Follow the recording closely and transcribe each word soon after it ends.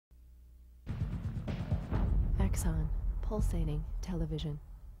Axon, pulsating television.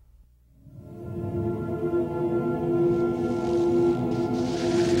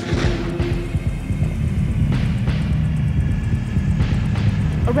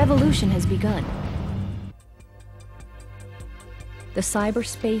 A revolution has begun. The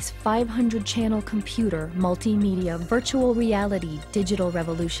cyberspace 500-channel computer, multimedia, virtual reality, digital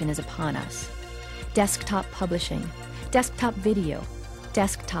revolution is upon us. Desktop publishing, desktop video,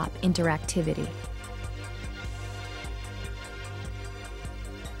 desktop interactivity.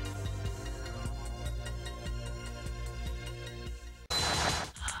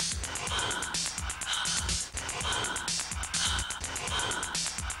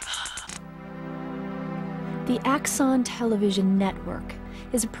 The Axon television network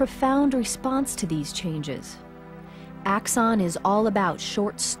is a profound response to these changes. Axon is all about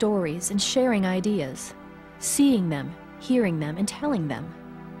short stories and sharing ideas, seeing them, hearing them, and telling them.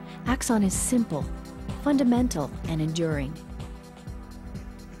 Axon is simple, fundamental, and enduring.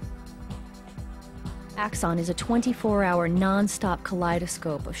 Axon is a 24-hour non-stop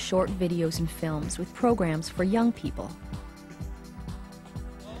kaleidoscope of short videos and films with programs for young people.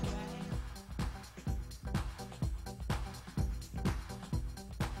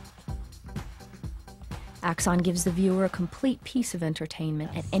 Axon gives the viewer a complete piece of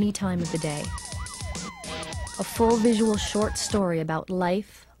entertainment at any time of the day. A full visual short story about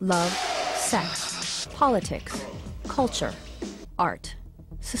life, love, sex, politics, culture, art,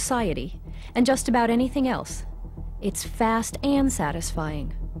 society, and just about anything else. It's fast and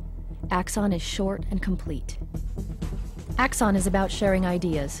satisfying. Axon is short and complete. Axon is about sharing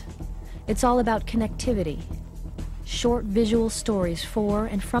ideas. It's all about connectivity. Short visual stories for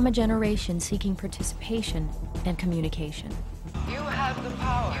and from a generation seeking participation and communication. You have the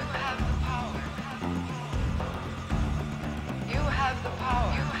power. You have the power. You have the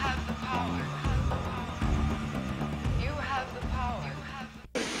power. You have the power. You have the power.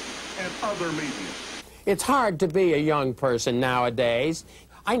 And other media. It's hard to be a young person nowadays.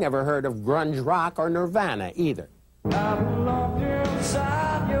 I never heard of grunge rock or Nirvana either.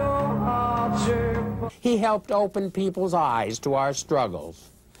 He helped open people's eyes to our struggles.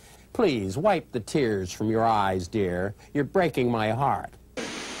 Please, wipe the tears from your eyes, dear. You're breaking my heart. And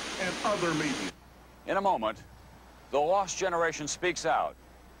other media. In a moment, the lost generation speaks out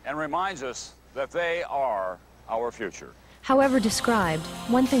and reminds us that they are our future. However described,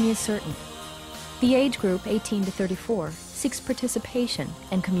 one thing is certain. The age group 18 to 34 seeks participation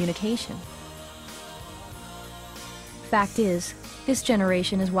and communication. Fact is, this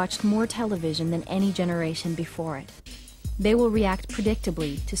generation has watched more television than any generation before it. They will react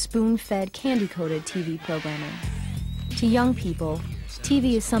predictably to spoon-fed, candy-coated TV programming. To young people,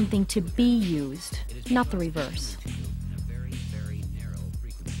 TV is something to be used, not the reverse.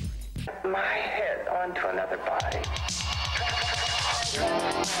 My head onto another body.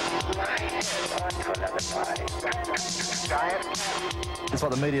 My head onto another body. That's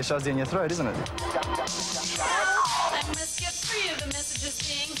what the media shoves down your throat, isn't it? I must get free of the messages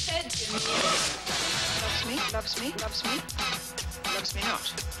being fed to me. Loves me, loves me, loves me, loves me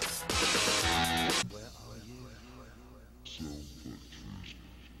not.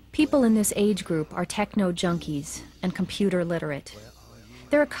 People in this age group are techno junkies and computer literate.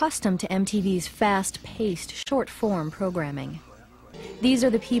 They're accustomed to MTV's fast-paced, short-form programming. These are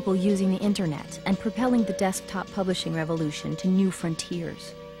the people using the internet and propelling the desktop publishing revolution to new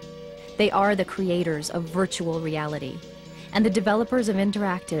frontiers. They are the creators of virtual reality and the developers of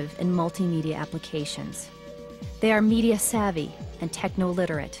interactive and multimedia applications. They are media savvy and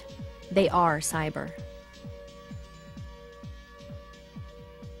techno-literate. They are cyber.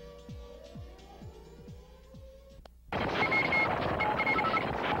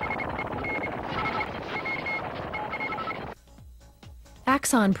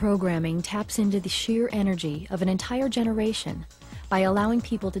 Axon programming taps into the sheer energy of an entire generation by allowing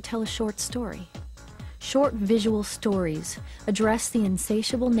people to tell a short story. Short visual stories address the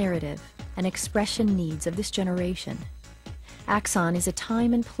insatiable narrative and expression needs of this generation. Axon is a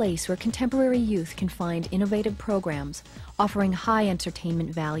time and place where contemporary youth can find innovative programs offering high entertainment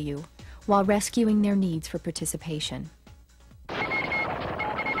value while rescuing their needs for participation.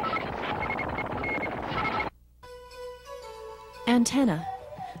 Antenna.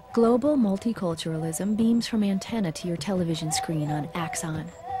 Global multiculturalism beams from antenna to your television screen on Axon.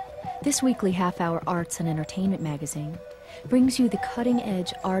 This weekly half-hour arts and entertainment magazine brings you the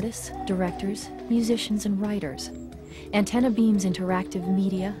cutting-edge artists, directors, musicians, and writers. Antenna beams interactive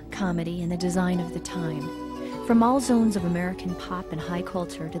media, comedy, and the design of the time. From all zones of American pop and high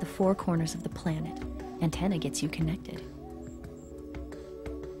culture to the four corners of the planet, Antenna gets you connected.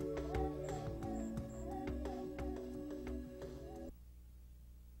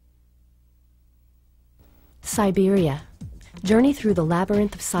 Siberia. Journey through the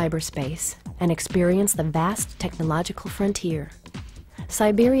labyrinth of cyberspace and experience the vast technological frontier.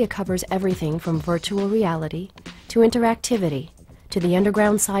 Siberia covers everything from virtual reality to interactivity to the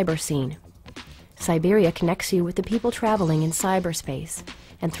underground cyber scene. Siberia connects you with the people traveling in cyberspace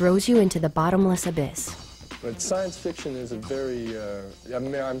and throws you into the bottomless abyss. But science fiction is a very,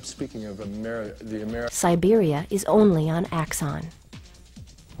 I'm speaking of the American... Siberia is only on Axon.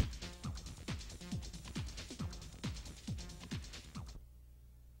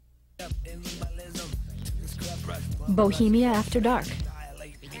 Bohemia After Dark.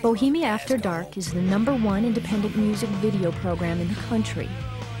 Bohemia After Dark is the #1 independent music video program in the country.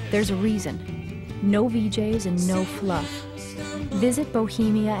 There's a reason. No VJs and no fluff. Visit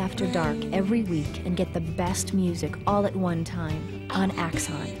Bohemia After Dark every week and get the best music all at one time on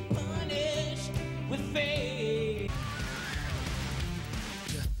Axon.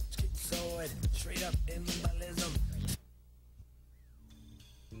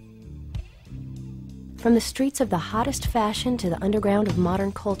 From the streets of the hottest fashion to the underground of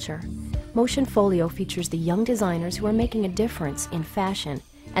modern culture, Motion Folio features the young designers who are making a difference in fashion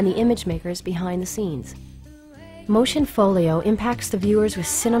and the image makers behind the scenes. Motion Folio impacts the viewers with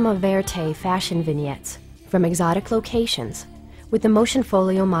cinema verite fashion vignettes from exotic locations with the Motion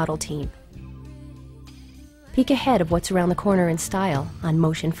Folio model team. Peek ahead of what's around the corner in style on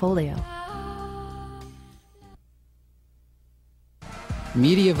Motion Folio.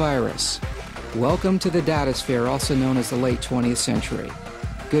 Media virus. Welcome to the datasphere, also known as the late 20th century.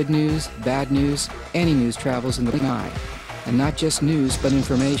 Good news, bad news, any news travels in the eye. And not just news, but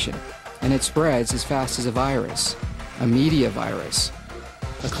information. And it spreads as fast as a virus. A media virus.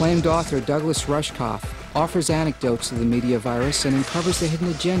 Acclaimed author Douglas Rushkoff offers anecdotes of the media virus and uncovers the hidden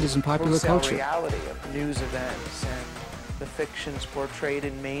agendas in popular culture. Reality of news events and the fictions portrayed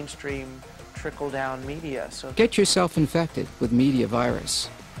in mainstream trickle-down media. So get yourself infected with media virus.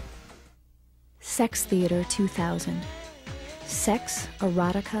 Sex Theater 2000. Sex,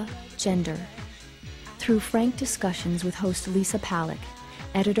 erotica, gender. Through frank discussions with host Lisa Palick,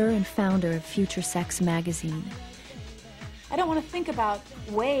 editor and founder of Future Sex magazine. I don't want to think about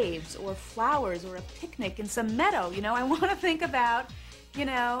waves or flowers or a picnic in some meadow, you know. I want to think about, you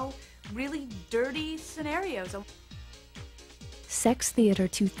know, really dirty scenarios. Sex Theater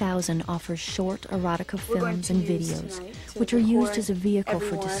 2000 offers short erotica films and videos, which are used as a vehicle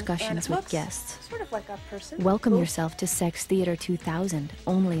for discussions with guests. Sort of like a person. Welcome yourself to Sex Theater 2000,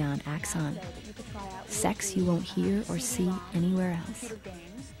 only on Axon. Sex you won't hear or see anywhere else.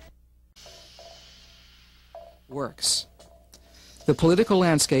 Works. The political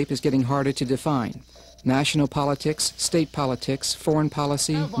landscape is getting harder to define. National politics, state politics, foreign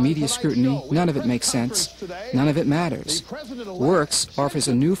policy, media scrutiny, none of it makes sense. None of it matters. Works offers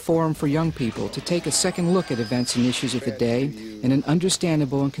a new forum for young people to take a second look at events and issues of the day in an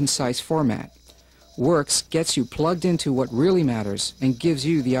understandable and concise format. Works gets you plugged into what really matters and gives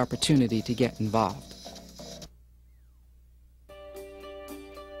you the opportunity to get involved.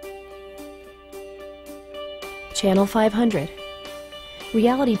 Channel 500.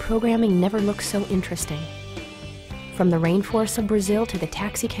 Reality programming never looks so interesting. From the rainforests of Brazil to the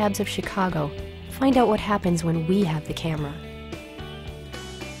taxicabs of Chicago, find out what happens when we have the camera.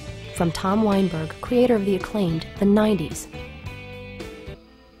 From Tom Weinberg, creator of the acclaimed The 90s.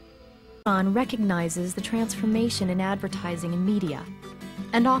 Axon recognizes the transformation in advertising and media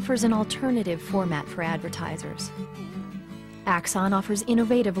and offers an alternative format for advertisers. Axon offers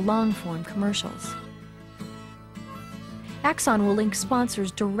innovative long-form commercials. Axon will link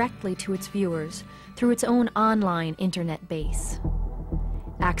sponsors directly to its viewers through its own online internet base.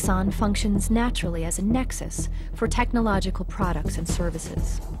 Axon functions naturally as a nexus for technological products and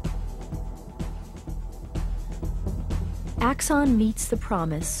services. Axon meets the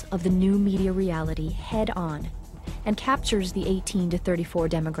promise of the new media reality head-on and captures the 18 to 34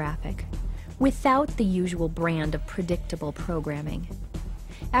 demographic without the usual brand of predictable programming.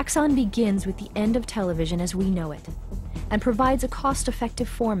 Axon begins with the end of television as we know it, and provides a cost-effective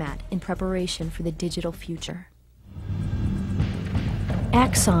format in preparation for the digital future.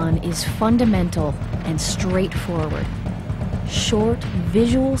 Axon is fundamental and straightforward. Short,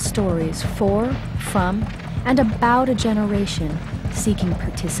 visual stories for, from, and about a generation seeking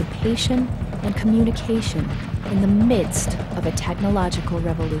participation and communication in the midst of a technological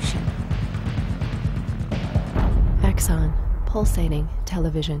revolution. Axon, pulsating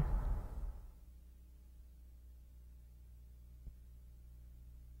television.